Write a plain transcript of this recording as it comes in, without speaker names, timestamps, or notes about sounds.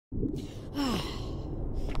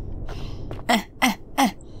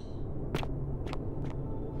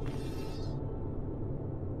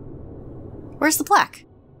Where's the plaque?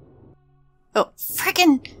 Oh,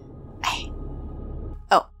 frickin'...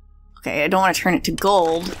 Oh, okay, I don't want to turn it to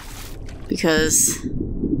gold because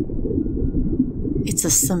it's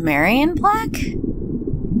a Sumerian plaque?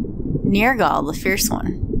 Nergal, the fierce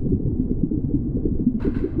one.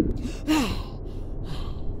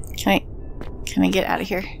 Can I get out of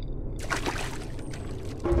here?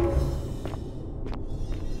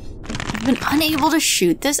 I've been unable to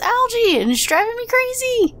shoot this algae and it's driving me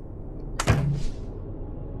crazy.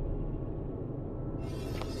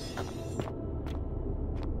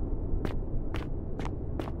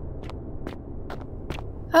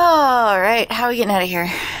 Alright, how are we getting out of here?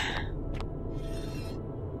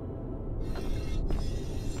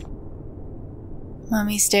 Let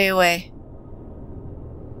me stay away.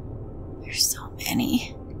 There's so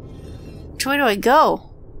many. Which way do I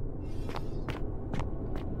go?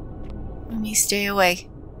 Let me stay away.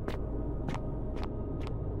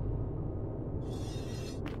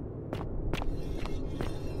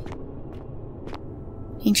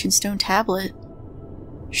 Ancient stone tablet.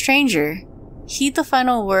 Stranger, heed the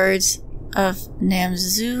final words of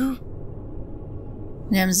Namzuxu.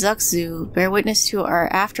 Bear witness to our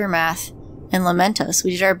aftermath and lament us.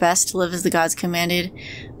 We did our best to live as the gods commanded.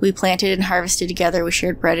 We planted and harvested together. We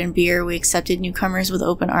shared bread and beer. We accepted newcomers with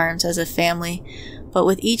open arms as a family. But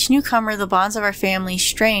with each newcomer, the bonds of our family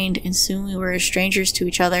strained, and soon we were as strangers to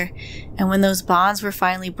each other. And when those bonds were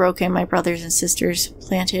finally broken, my brothers and sisters,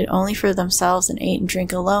 planted only for themselves and ate and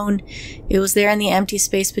drank alone, it was there in the empty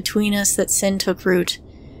space between us that sin took root.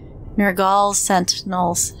 Nergal's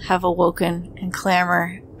sentinels have awoken and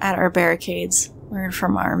clamor at our barricades. Learn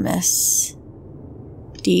from our misdeeds,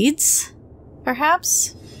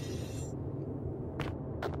 perhaps?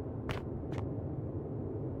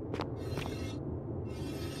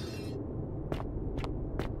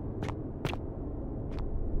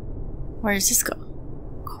 Where does this go?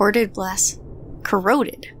 Corded blast.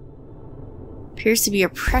 Corroded. Appears to be a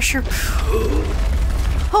pressure...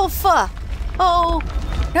 Oh, fuck! Oh!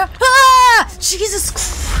 No. Ah! Jesus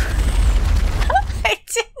Christ! I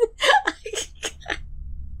didn't...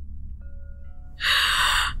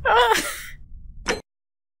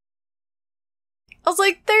 I was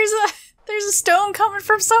like, there's a stone coming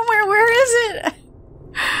from somewhere. Where is it?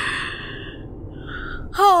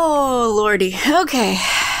 Oh, lordy. Okay.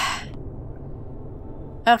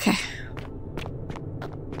 Okay.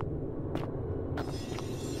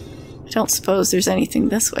 I don't suppose there's anything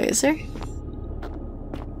this way, is there?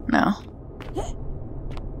 No.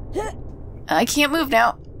 I can't move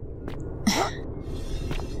now.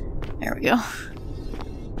 There we go.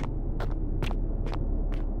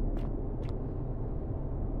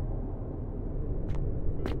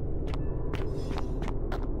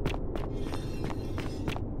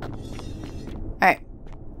 Alright.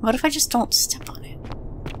 What if I just don't step on it?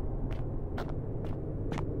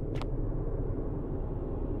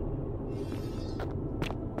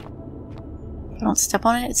 If I don't step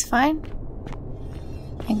on it, it's fine?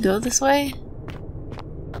 And go this way?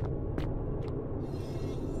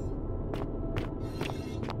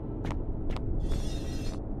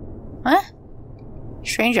 Huh?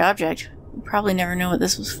 Strange object. We'll probably never know what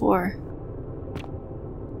this was for.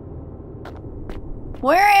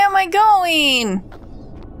 Where am I going?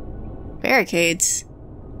 Barricades.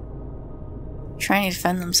 Trying to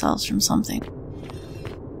defend themselves from something.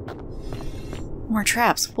 More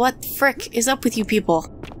traps. What the frick is up with you people?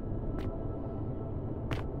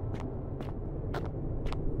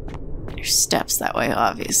 There's steps that way,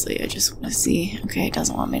 obviously. I just want to see. Okay, it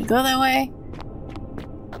doesn't want me to go that way.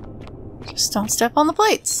 Just don't step on the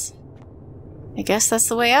plates. I guess that's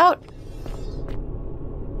the way out.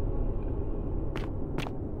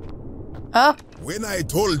 Up. When I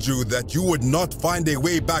told you that you would not find a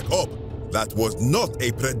way back up, that was not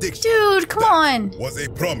a prediction. Dude, come on. Was a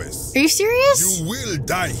promise. Are you serious? You will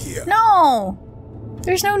die here. No.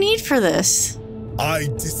 There's no need for this. I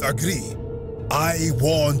disagree. I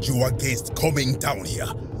warned you against coming down here,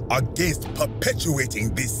 against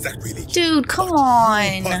perpetuating this sacrilege. Dude, come but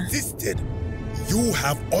on. You persisted. You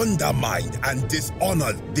have undermined and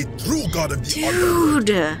dishonored the true God of the Underworld.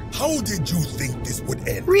 Dude. How did you think this would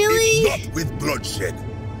end? Really? If not with bloodshed.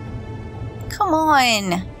 Come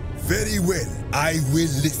on. Very well, I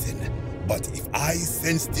will listen. But if I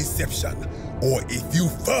sense deception, or if you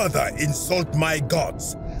further insult my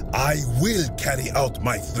gods, I will carry out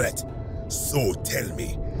my threat. So tell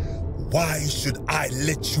me, why should I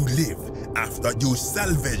let you live after you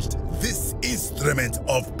salvaged this instrument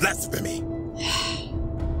of blasphemy?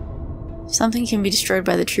 Something can be destroyed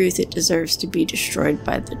by the truth. It deserves to be destroyed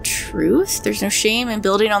by the truth. There's no shame in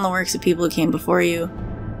building on the works of people who came before you.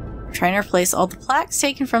 We're trying to replace all the plaques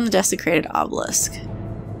taken from the desecrated obelisk.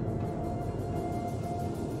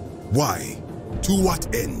 Why? To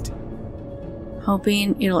what end?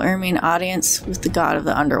 Hoping it'll earn me an audience with the god of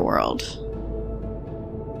the underworld.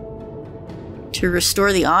 To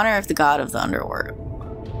restore the honor of the god of the underworld.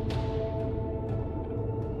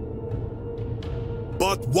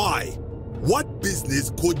 But why? What business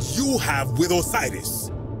could you have with Osiris?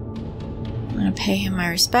 I'm gonna pay him my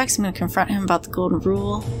respects. I'm gonna confront him about the golden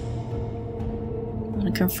rule. I'm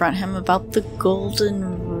gonna confront him about the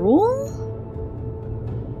golden rule?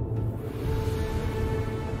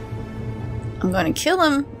 I'm gonna kill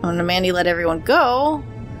him. I'm gonna demand he let everyone go.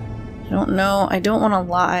 I don't know. I don't want to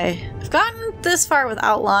lie. I've gotten this far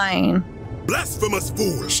without lying. Blasphemous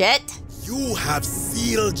fool! Shit! You have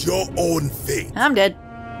sealed your own fate. I'm dead.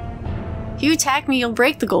 If you attack me, you'll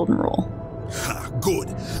break the golden rule. Ha, good.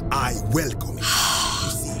 I welcome it. You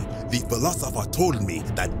see, the philosopher told me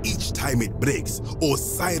that each time it breaks,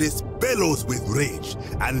 Osiris bellows with rage,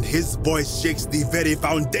 and his voice shakes the very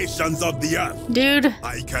foundations of the earth. Dude.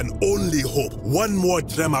 I can only hope one more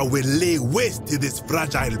tremor will lay waste to this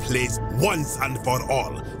fragile place once and for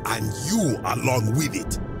all, and you along with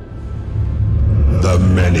it. The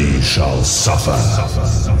many shall suffer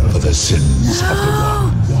for the sins of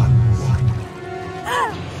the one.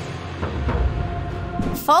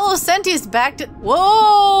 Follow Sentius back to—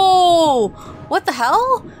 Whoa! What the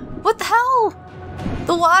hell? What the hell?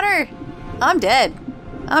 The water! I'm dead.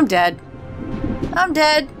 I'm dead. I'm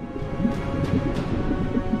dead.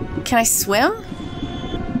 Can I swim?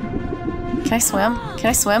 Can I swim? Can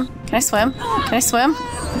I swim? Can I swim? Can I swim?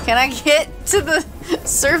 Can I get to the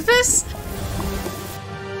surface?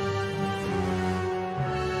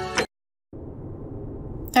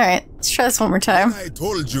 Alright, let's try this one more time. I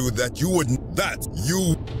told you that you wouldn't. That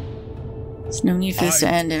you. There's no need for this to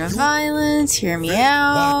end in violence. Hear me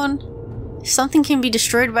out. If something can be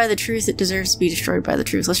destroyed by the truth, it deserves to be destroyed by the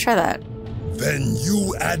truth. Let's try that. Then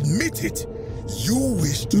you admit it. You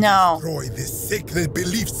wish to destroy the sacred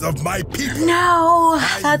beliefs of my people. No,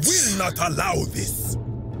 I will not allow this.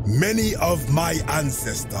 Many of my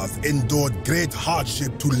ancestors endured great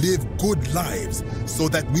hardship to live good lives so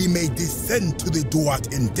that we may descend to the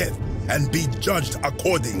Duat in death and be judged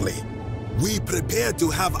accordingly. We prepare to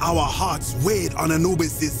have our hearts weighed on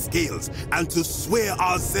Anubis' scales and to swear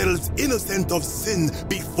ourselves innocent of sin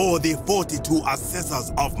before the 42 assessors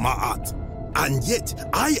of Ma'at. And yet,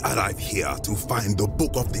 I arrive here to find the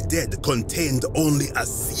Book of the Dead contained only a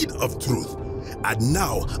seed of truth. And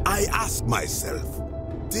now I ask myself,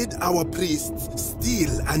 did our priests steal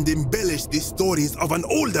and embellish the stories of an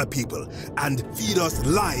older people and feed us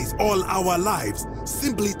lies all our lives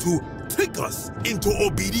simply to trick us into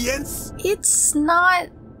obedience? It's not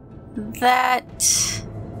that...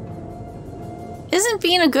 Isn't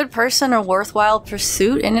being a good person a worthwhile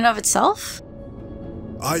pursuit in and of itself?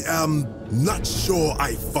 I am not sure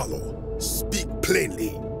I follow. Speak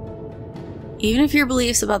plainly. Even if your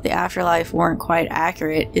beliefs about the afterlife weren't quite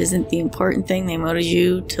accurate, isn't the important thing they motivated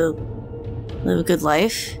you to live a good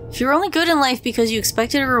life? If you were only good in life because you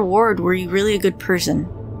expected a reward, were you really a good person?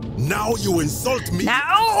 Now you insult me. No!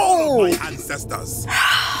 All my ancestors.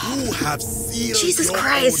 You have sealed Jesus your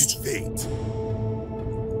Christ. own fate.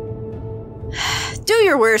 Do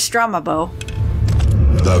your worst, drama bow.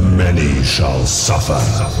 The many shall suffer.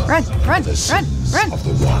 Run, run, the run, sins run. of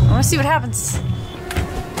the one. I want to see what happens.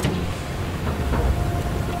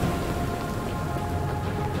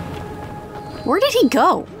 Where did he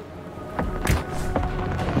go?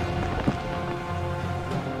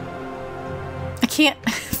 I can't.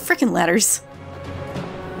 Frickin' ladders.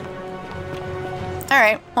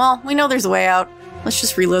 Alright, well, we know there's a way out. Let's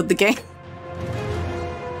just reload the game.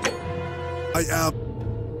 I am.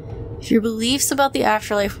 If your beliefs about the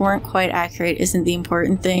afterlife weren't quite accurate, isn't the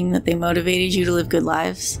important thing that they motivated you to live good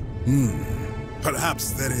lives?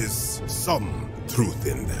 Perhaps there is some truth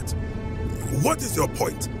in that. What is your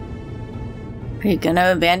point? Are you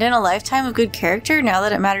gonna abandon a lifetime of good character now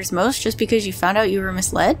that it matters most just because you found out you were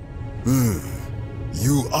misled?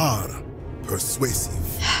 You are persuasive.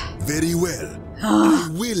 Very well. I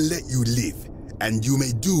will let you live, and you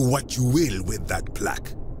may do what you will with that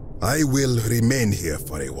plaque. I will remain here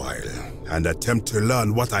for a while and attempt to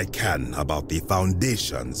learn what I can about the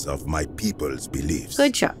foundations of my people's beliefs.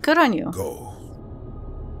 Good job. Good on you. Go.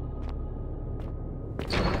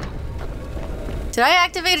 Did I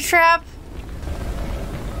activate a trap?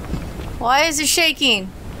 Why is it shaking?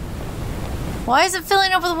 Why is it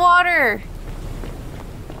filling up with water?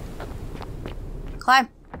 Climb.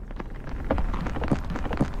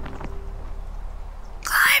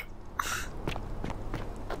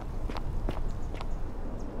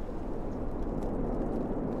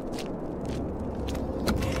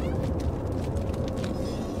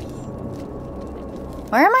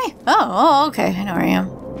 Where am I? Oh, okay. I know where I am.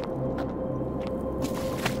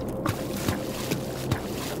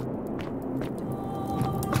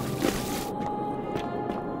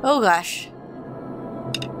 Oh gosh.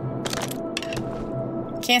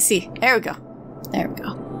 Can't see. There we go. There we go.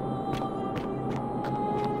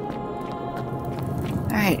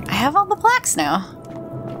 Alright, I have all the plaques now.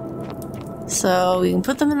 So we can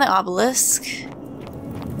put them in the obelisk.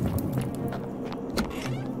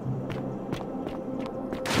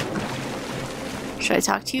 Should I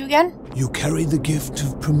talk to you again? You carry the gift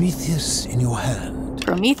of Prometheus in your hand.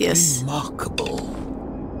 Prometheus? Remarkable.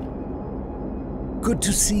 Good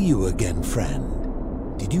to see you again,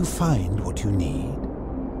 friend. Did you find what you need?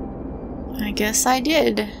 I guess I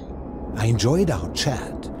did. I enjoyed our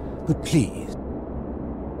chat, but please.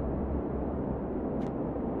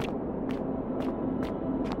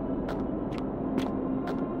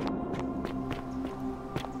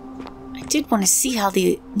 I did want to see how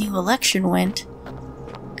the new election went,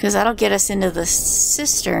 because that'll get us into the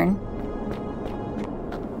cistern.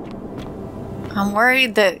 I'm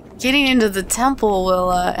worried that getting into the temple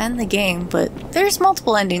will end the game, but there's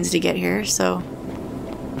multiple endings to get here, so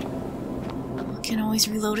we can always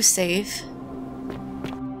reload a save.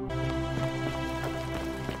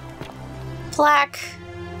 Plaque!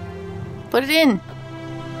 Put it in!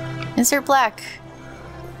 Insert plaque.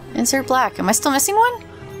 Insert plaque. Am I still missing one?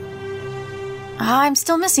 Ah, I'm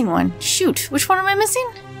still missing one. Shoot, which one am I missing?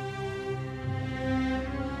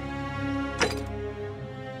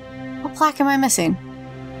 What plaque am I missing?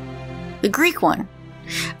 The Greek one.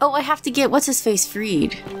 Oh, I have to get what's-his-face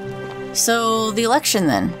freed. So, the election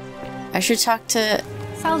then. I should talk to...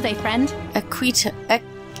 Salve, friend. Equita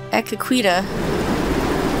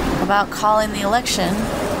about calling the election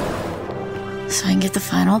so I can get the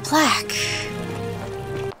final plaque.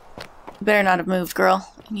 You better not have moved, girl.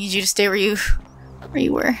 I need you to stay where you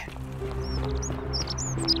were.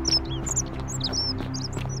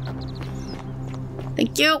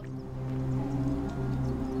 Thank you.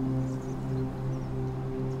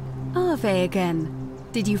 Ave again.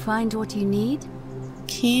 Did you find what you need?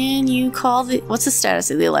 Can you call the... What's the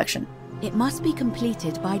status of the election? It must be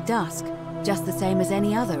completed by dusk, just the same as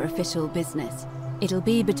any other official business. It'll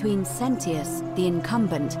be between Sentius, the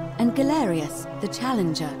incumbent, and Galerius, the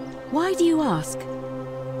challenger. Why do you ask?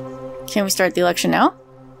 Can we start the election now?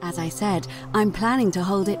 As I said, I'm planning to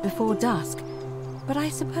hold it before dusk. But I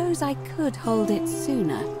suppose I could hold it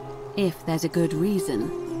sooner, if there's a good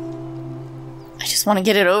reason. I just want to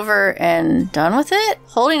get it over and done with it.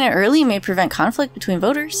 Holding it early may prevent conflict between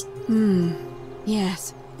voters.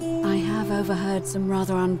 Yes. I have overheard some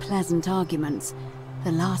rather unpleasant arguments.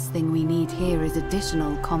 The last thing we need here is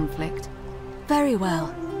additional conflict. Very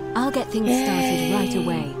well. I'll get things started right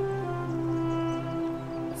away.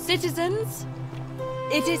 Citizens,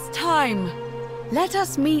 it is time. Let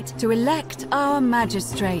us meet to elect our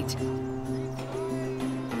magistrate.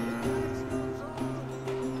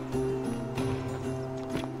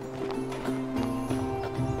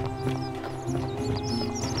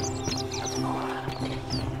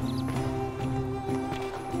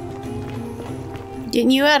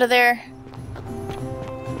 Getting you out of there.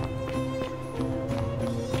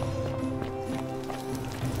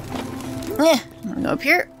 Yeah, I'm gonna go up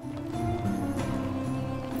here.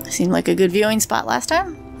 Seemed like a good viewing spot last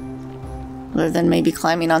time. Other than maybe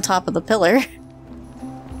climbing on top of the pillar.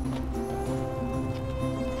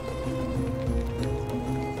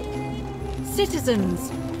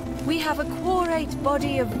 Citizens, we have a quorate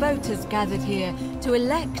body of voters gathered here to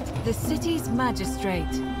elect the city's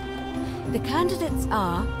magistrate. The candidates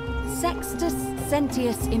are Sextus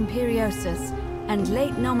Sentius Imperiosus and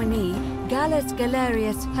late nominee Gallus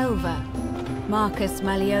Galerius Helva. Marcus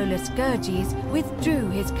Malleolus Gurges withdrew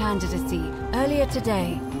his candidacy earlier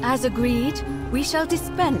today. As agreed, we shall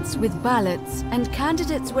dispense with ballots and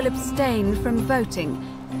candidates will abstain from voting.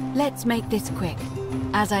 Let's make this quick.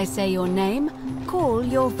 As I say your name, call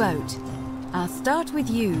your vote. I'll start with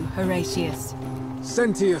you, Horatius.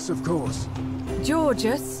 Sentius, of course.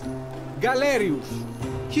 Georgius. Galerius.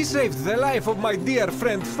 He saved the life of my dear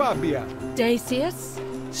friend Fabia. Dacius.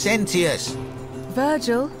 Sentius.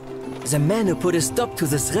 Virgil. The man who put a stop to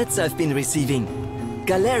the threats I've been receiving.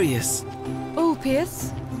 Galerius.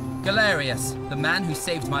 Ulpius. Galerius, the man who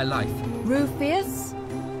saved my life. Rufius.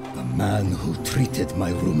 The man who treated my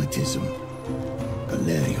rheumatism.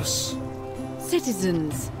 Galerius.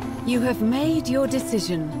 Citizens, you have made your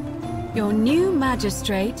decision. Your new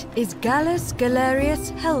magistrate is Gallus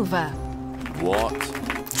Galerius Helva. What?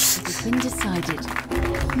 It has been decided.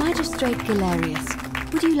 Magistrate Galerius,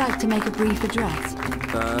 would you like to make a brief address?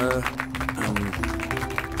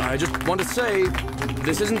 I I just want to say,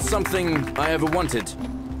 this isn't something I ever wanted.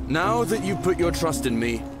 Now that you put your trust in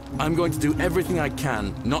me, I'm going to do everything I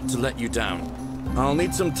can not to let you down. I'll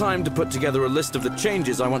need some time to put together a list of the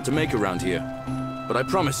changes I want to make around here. But I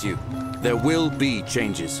promise you, there will be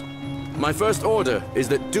changes. My first order is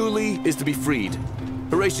that Dooley is to be freed.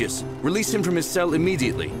 Horatius, release him from his cell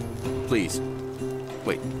immediately. Please.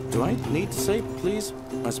 Wait, do I need to say please?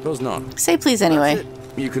 I suppose not. Say please anyway.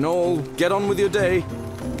 You can all get on with your day.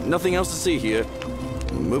 Nothing else to see here.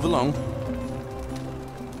 Move along.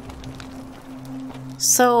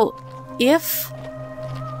 So, if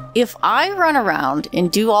I run around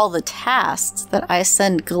and do all the tasks that I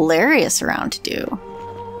send Galerius around to do,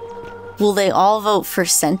 will they all vote for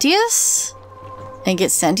Sentius? And get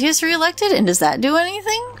Sentius reelected? And does that do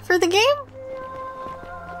anything for the game?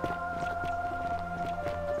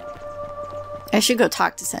 I should go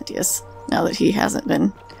talk to Sentius, now that he hasn't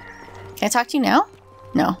been... Can I talk to you now?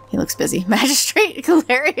 No, he looks busy. Magistrate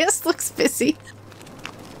Galerius looks busy.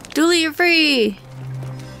 Dooley, you're free!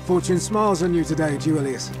 Fortune smiles on you today,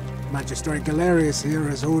 Julius. Magistrate Galerius here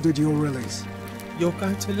has ordered your release. You're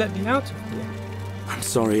going to let me out of here? I'm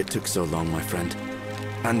sorry it took so long, my friend.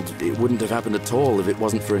 And it wouldn't have happened at all if it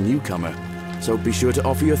wasn't for a newcomer. So be sure to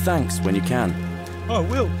offer your thanks when you can. I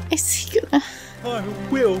will. Is he gonna... I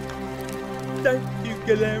will. Thank you,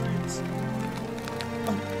 Galerius.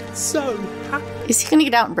 I'm so happy. Is he gonna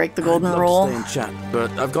get out and break the golden rule? I'd love to stay and chat,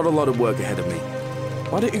 but I've got a lot of work ahead of me.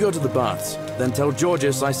 Why don't you go to the baths? Then tell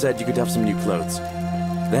Georgius I said you could have some new clothes.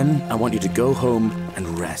 Then I want you to go home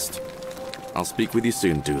and rest. I'll speak with you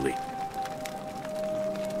soon, Dooley.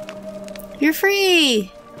 You're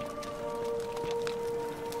free!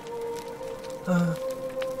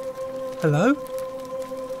 Hello?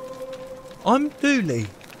 I'm Dooley.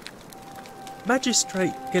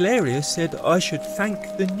 Magistrate Galerius said I should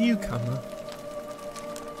thank the newcomer.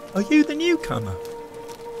 Are you the newcomer?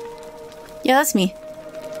 Yeah, that's me.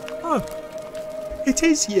 Oh, it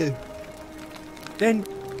is you. Then,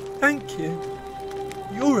 thank you.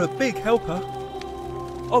 You're a big helper.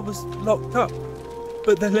 I was locked up,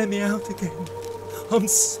 but they let me out again. I'm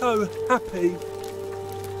so happy.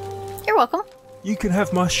 You're welcome. You can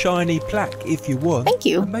have my shiny plaque if you want. Thank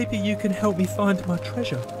you. And maybe you can help me find my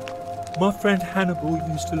treasure. My friend Hannibal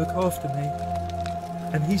used to look after me,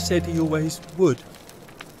 and he said he always would.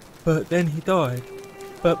 But then he died.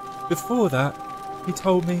 But before that, he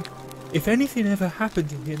told me if anything ever happened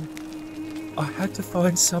to him, I had to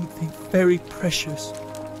find something very precious.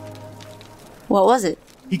 What was it?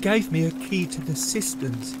 He gave me a key to the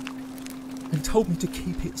cisterns and told me to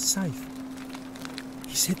keep it safe.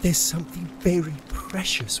 He said there's something very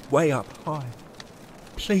precious way up high.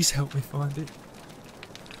 Please help me find it.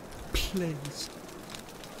 Please.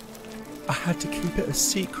 I had to keep it a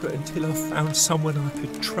secret until I found someone I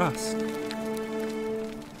could trust.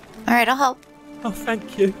 Alright, I'll help. Oh,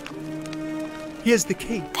 thank you. Here's the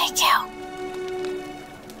key. Thank you.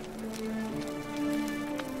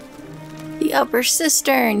 The upper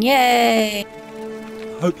cistern, yay!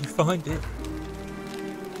 Hope you find it.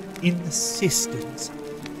 In the cisterns,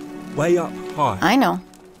 way up high. I know.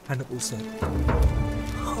 Hannibal said.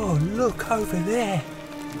 Oh, look over there.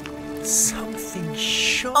 Something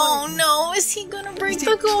shiny. Oh no, is he gonna break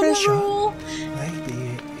the golden rule? Maybe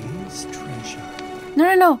it is treasure.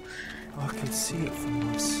 No. I can see it from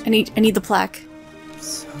us. I need the plaque.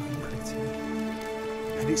 So pretty.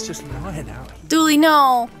 And it's just lying out here. Dooley,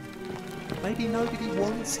 no! Maybe nobody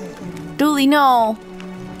wants it. Dooley, no!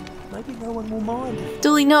 Maybe no one will mind it.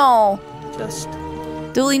 Dooley, no! Just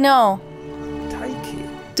Dooley, no! take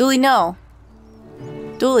it. Dooley, no!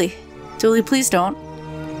 Dooley, please don't.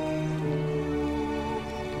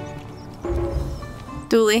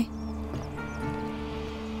 Dooley.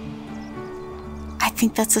 I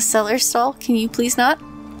think that's a cellar stall. Can you please not?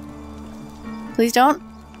 Please don't.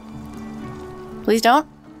 Please don't.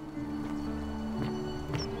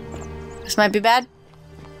 This might be bad.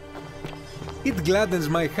 It gladdens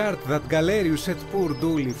my heart that Galerius set poor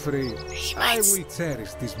Dooley free. I might... will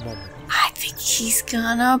cherish this moment. I think he's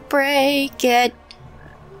gonna break it.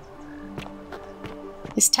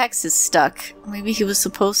 His text is stuck. Maybe he was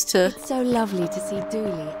supposed to... It's so lovely to see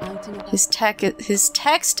Dooley out and about. His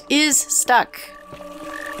text is stuck.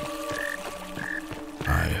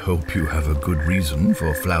 I hope you have a good reason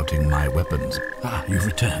for flouting my weapons. Ah, you've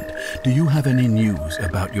returned. Do you have any news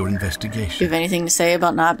about your Do you investigation? have anything to say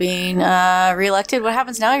about not being re-elected? What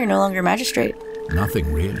happens now? You're no longer a magistrate.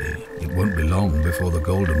 Nothing really. It won't be long before the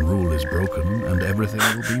golden rule is broken and everything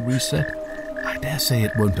will be reset. I dare say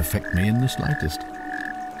it won't affect me in the slightest.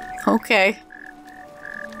 Okay.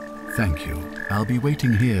 Thank you. I'll be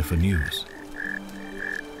waiting here for news.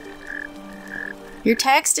 Your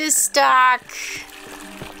text is stuck.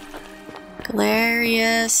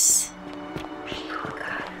 Galerius.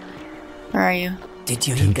 Where are you? Did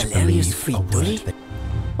you hear Galerius free Dully?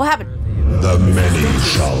 What happened? The many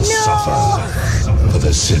shall suffer for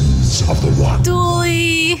the sins of the one.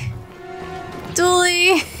 Dully!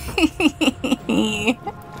 Dully!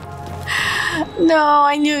 No,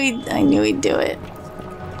 I knew he'd do it.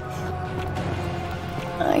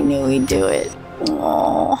 I knew he'd do it.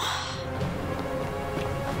 Oh.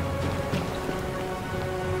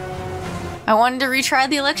 I wanted to retry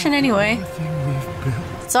the election anyway.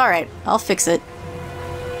 It's alright, I'll fix it.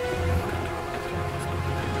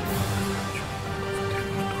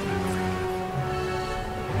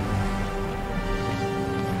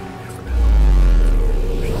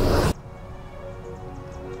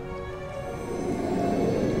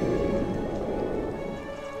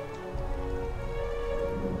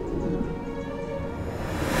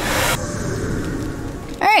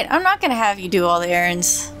 I'm not gonna have you do all the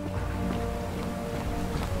errands.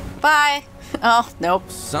 Bye. Oh, nope.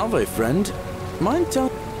 Salve, friend. Mind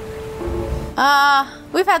telling...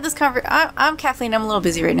 We've had this conversation. I'm Kathleen. I'm a little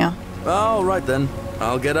busy right now. All right then.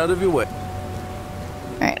 I'll get out of your way.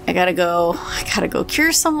 Alright, I gotta go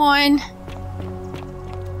cure someone.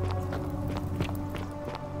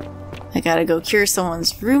 I gotta go cure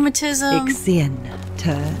someone's rheumatism. Ixion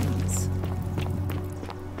turns.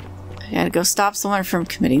 I gotta go stop someone from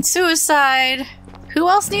committing suicide. Who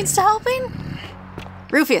else needs to helping?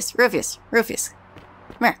 Rufius.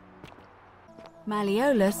 Come here.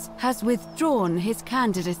 Malleolus has withdrawn his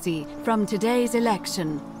candidacy from today's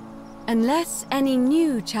election. Unless any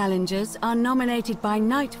new challengers are nominated by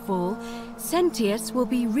nightfall, Sentius will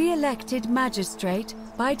be re-elected magistrate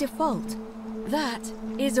by default. That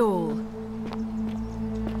is all.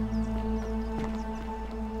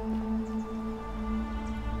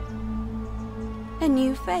 A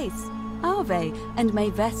new face, Ave, and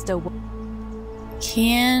may Vesta...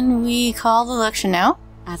 Can we call the election now?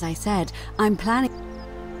 As I said, I'm planning...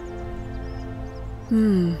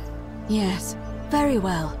 Yes, very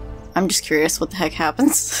well. I'm just curious what the heck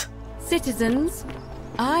happens. Citizens,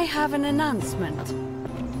 I have an announcement.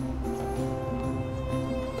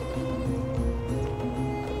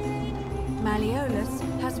 Malleolus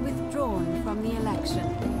has withdrawn from the election.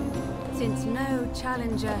 Since no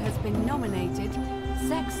challenger has been nominated,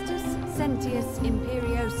 Sextus Sentius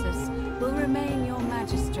Imperiosus will remain your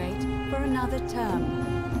magistrate for another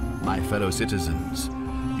term. My fellow citizens,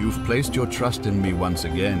 you've placed your trust in me once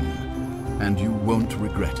again, and you won't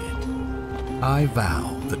regret it. I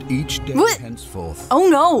vow that each day henceforth... Oh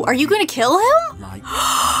no, are you gonna kill him? Like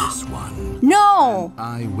this one. No! And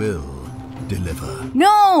I will deliver.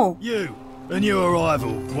 No! You and your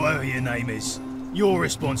rival, whatever your name is, you're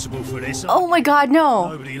responsible for this. Oh my god, no!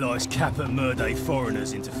 Nobody likes Caput Murday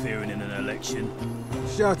foreigners interfering in an election.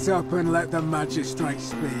 Shut up and let the magistrate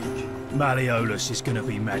speak. Malleolus is going to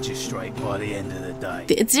be magistrate by the end of the day.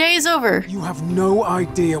 The day is over. You have no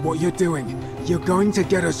idea what you're doing. You're going to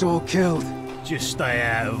get us all killed. Just stay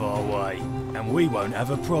out of our way, and we won't have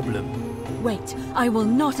a problem. Wait, I will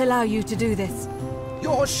not allow you to do this.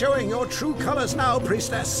 You're showing your true colors now,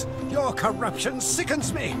 priestess. Your corruption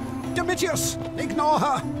sickens me. Domitius, ignore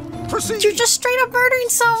her. Proceed. You're just straight up murdering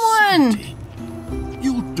someone. Sandy,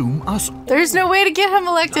 you'll doom us all. There's no way to get him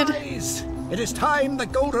elected. Lies. It is time the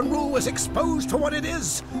Golden Rule was exposed for what it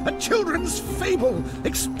is. A children's fable,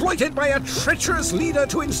 exploited by a treacherous leader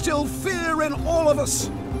to instill fear in all of us.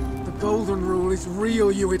 The Golden Rule is real,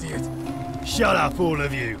 you idiot. Shut up, all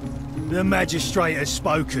of you. The magistrate has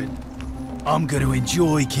spoken. I'm going to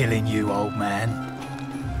enjoy killing you, old man.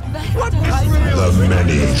 The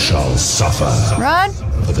many shall suffer. Run!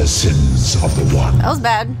 For the sins of the one. That was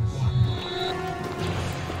bad.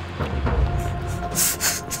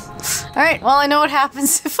 Alright, well I know what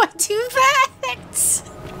happens if I do that!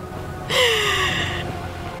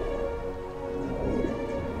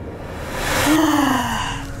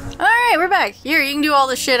 Alright, we're back. Here, you can do all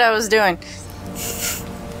the shit I was doing.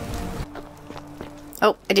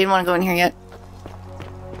 Oh, I didn't want to go in here yet.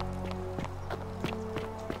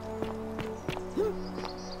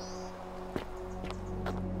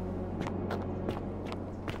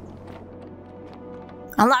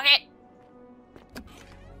 Unlock it!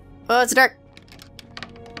 Oh, it's dark.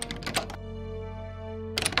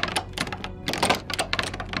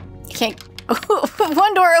 Can't.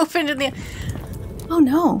 One door opened and the. Oh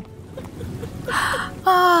no.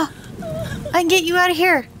 Ah! I can get you out of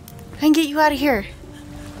here. I can get you out of here.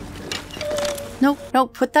 No, no,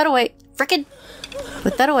 put that away. Frickin'.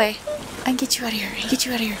 Put that away. I can get you out of here. I can get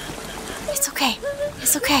you out of here. It's okay.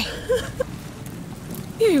 It's okay.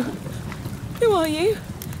 Who are you?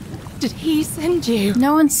 Did he send you?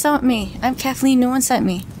 No one sent me. I'm Kathleen. No one sent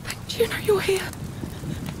me. Do you know you're here?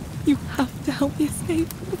 You have to help me escape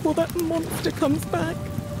before that monster comes back.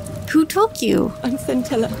 Who took you? I'm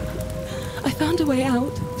Sentilla. I found a way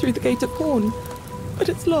out through the Gate of Horn, but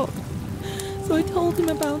it's locked. So I told him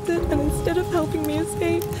about it, and instead of helping me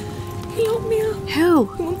escape, he locked me up. Who?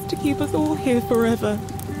 He wants to keep us all here forever,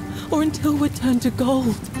 or until we're turned to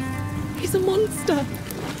gold. He's a monster.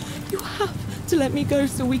 You have to let me go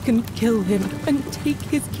so we can kill him and take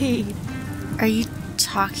his key. Are you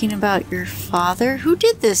talking about your father? Who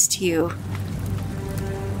did this to you?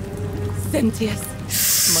 Sentius,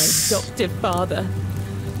 my adoptive father.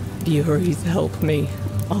 Furies help me.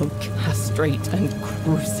 I'll castrate and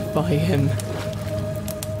crucify him.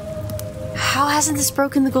 How hasn't this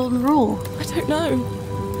broken the golden rule? I don't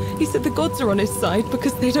know. He said the gods are on his side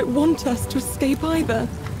because they don't want us to escape either.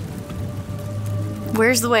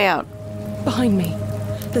 Where's the way out? Behind me.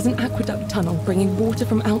 There's an aqueduct tunnel bringing water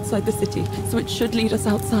from outside the city, so it should lead us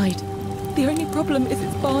outside. The only problem is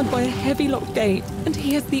it's barred by a heavy locked gate, and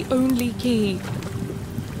he has the only key.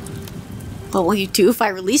 What will you do if I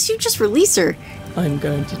release you? Just release her. I'm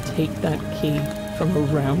going to take that key from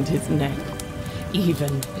around his neck,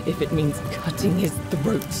 even if it means cutting his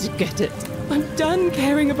throat to get it. I'm done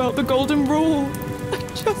caring about the golden rule. I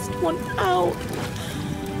just want out.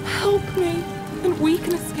 Help me, and we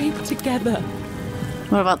can escape together.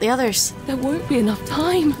 What about the others? There won't be enough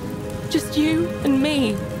time. Just you and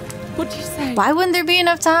me. What do you say? Why wouldn't there be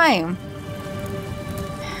enough time?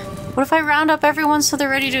 What if I round up everyone so they're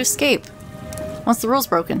ready to escape? Once the rule's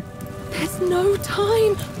broken. There's no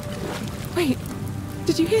time. Wait,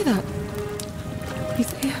 did you hear that?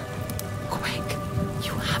 He's here. Quick,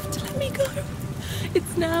 you have to let me go.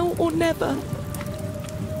 It's now or never.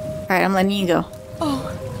 Alright, I'm letting you go.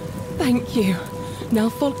 Oh, thank you. Now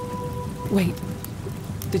follow. Wait,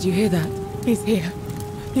 did you hear that? He's here.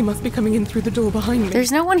 He must be coming in through the door behind me.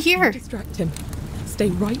 There's no one here. Distract him. Stay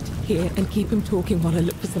right here and keep him talking while I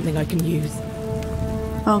look for something I can use.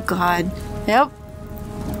 Oh god. Yep.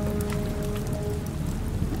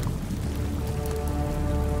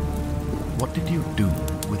 What did you do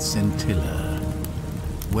with Sentilla?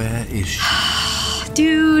 Where is she?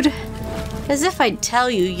 Dude. As if I'd tell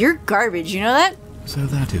you. You're garbage, you know that? So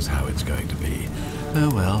that is how it's going to be. Oh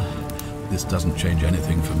well, this doesn't change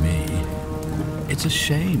anything for me. It's a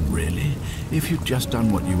shame, really. If you'd just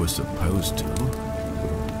done what you were supposed to,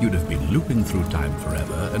 you'd have been looping through time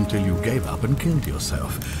forever until you gave up and killed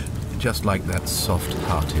yourself. Just like that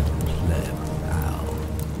soft-hearted pleb, Al.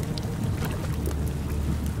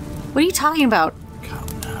 What are you talking about? Come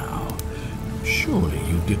now. Surely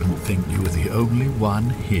you didn't think you were the only one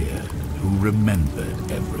here who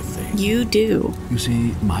remembered everything. You do. You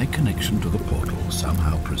see, my connection to the portal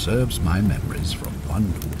somehow preserves my memories from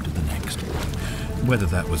one loop to the next. Whether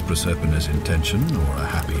that was Proserpina's intention or a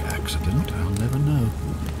happy accident, I'll never know.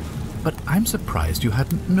 But I'm surprised you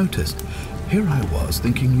hadn't noticed. Here I was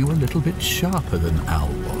thinking you were a little bit sharper than Al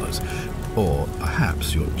was. Or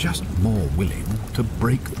perhaps you're just more willing to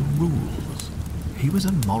break the rules. He was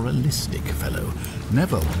a moralistic fellow,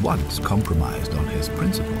 never once compromised on his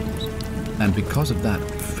principles. And because of that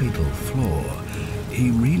fatal flaw,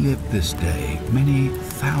 he relived this day many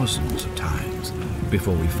thousands of times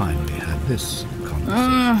before we finally had this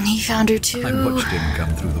conversation. He found her too. I watched him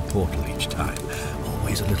come through the portal each time,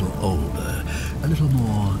 always a little older, a little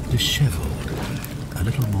more disheveled, a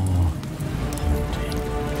little more haunting.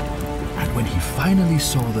 And when he finally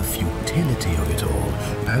saw the futility of it all,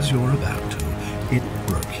 as you're about to, it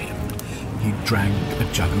broke him. He drank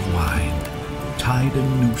a jug of wine, tied a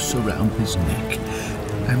noose around his neck,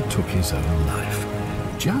 and took his own life,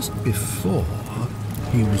 just before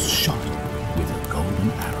he was shot with a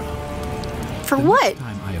golden arrow. For what? The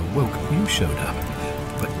next time I awoke, you showed up,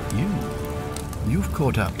 but you've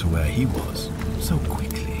caught up to where he was so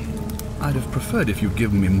quickly. I'd have preferred if you'd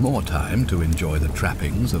given me more time to enjoy the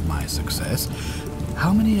trappings of my success.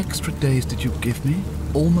 How many extra days did you give me?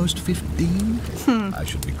 Almost 15? I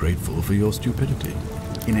should be grateful for your stupidity.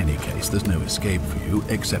 In any case, there's no escape for you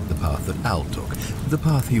except the path that Al took, the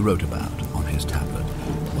path he wrote about on his tablet.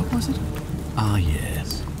 What was it? Ah,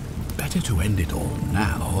 yes. Better to end it all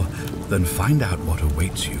now than find out what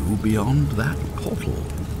awaits you beyond that portal.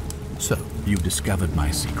 So, you discovered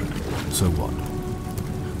my secret. So what?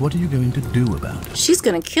 What are you going to do about it? She's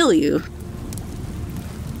gonna kill you.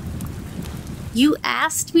 You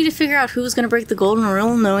asked me to figure out who was gonna break the golden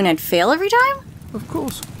rule knowing I'd fail every time? Of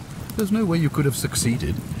course. There's no way you could have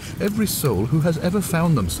succeeded. Every soul who has ever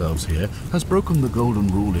found themselves here has broken the golden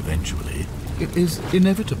rule eventually. It is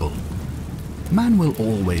inevitable. Man will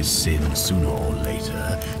always sin sooner or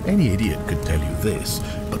later. Any idiot could tell you this.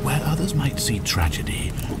 But where others might see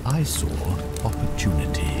tragedy, I saw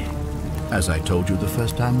opportunity. As I told you the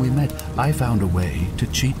first time we met, I found a way to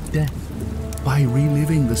cheat death. By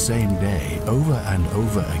reliving the same day over and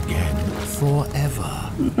over again, forever.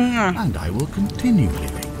 And I will continue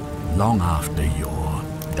living, long after your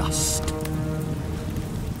dust.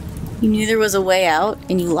 You knew there was a way out,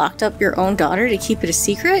 and you locked up your own daughter to keep it a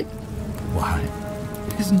secret? Why?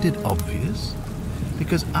 Isn't it obvious?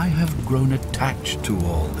 Because I have grown attached to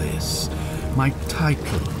all this. My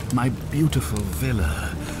title, my beautiful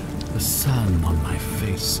villa, the sun on my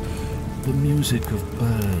face, the music of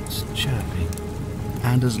birds chirping.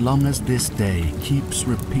 And as long as this day keeps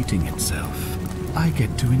repeating itself, I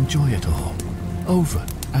get to enjoy it all, over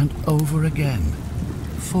and over again,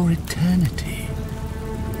 for eternity.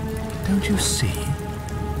 Don't you see?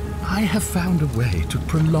 I have found a way to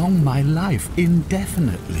prolong my life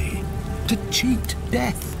indefinitely, to cheat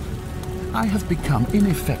death. I have become, in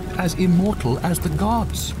effect, as immortal as the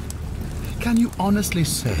gods. Can you honestly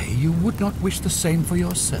say you would not wish the same for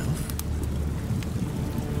yourself?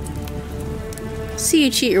 See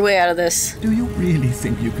you cheat your way out of this. Do you really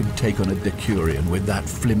think you can take on a Decurion with that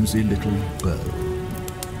flimsy little bow?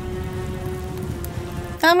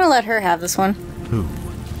 I'm gonna let her have this one. Who?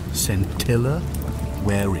 Sentilla?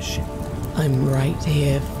 Where is she? I'm right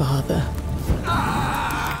here, Father.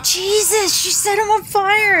 Jesus, she set him on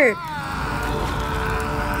fire!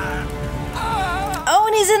 Oh,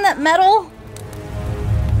 and he's in that metal?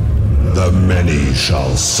 The many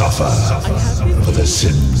shall suffer for the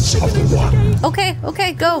sins of the one.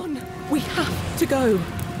 Okay, go. We have to go.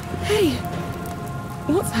 Hey,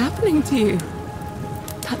 what's happening to you?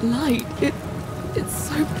 That light, it's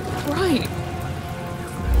so bright.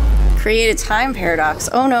 Create a time paradox.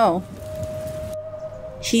 Oh no.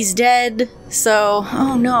 He's dead, so...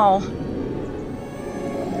 Oh no.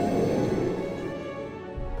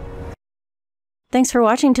 Thanks for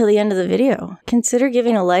watching till the end of the video. Consider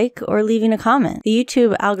giving a like or leaving a comment. The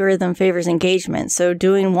YouTube algorithm favors engagement, so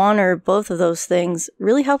doing one or both of those things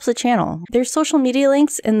really helps the channel. There's social media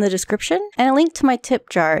links in the description, and a link to my tip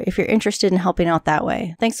jar if you're interested in helping out that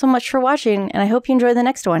way. Thanks so much for watching, and I hope you enjoy the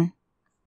next one.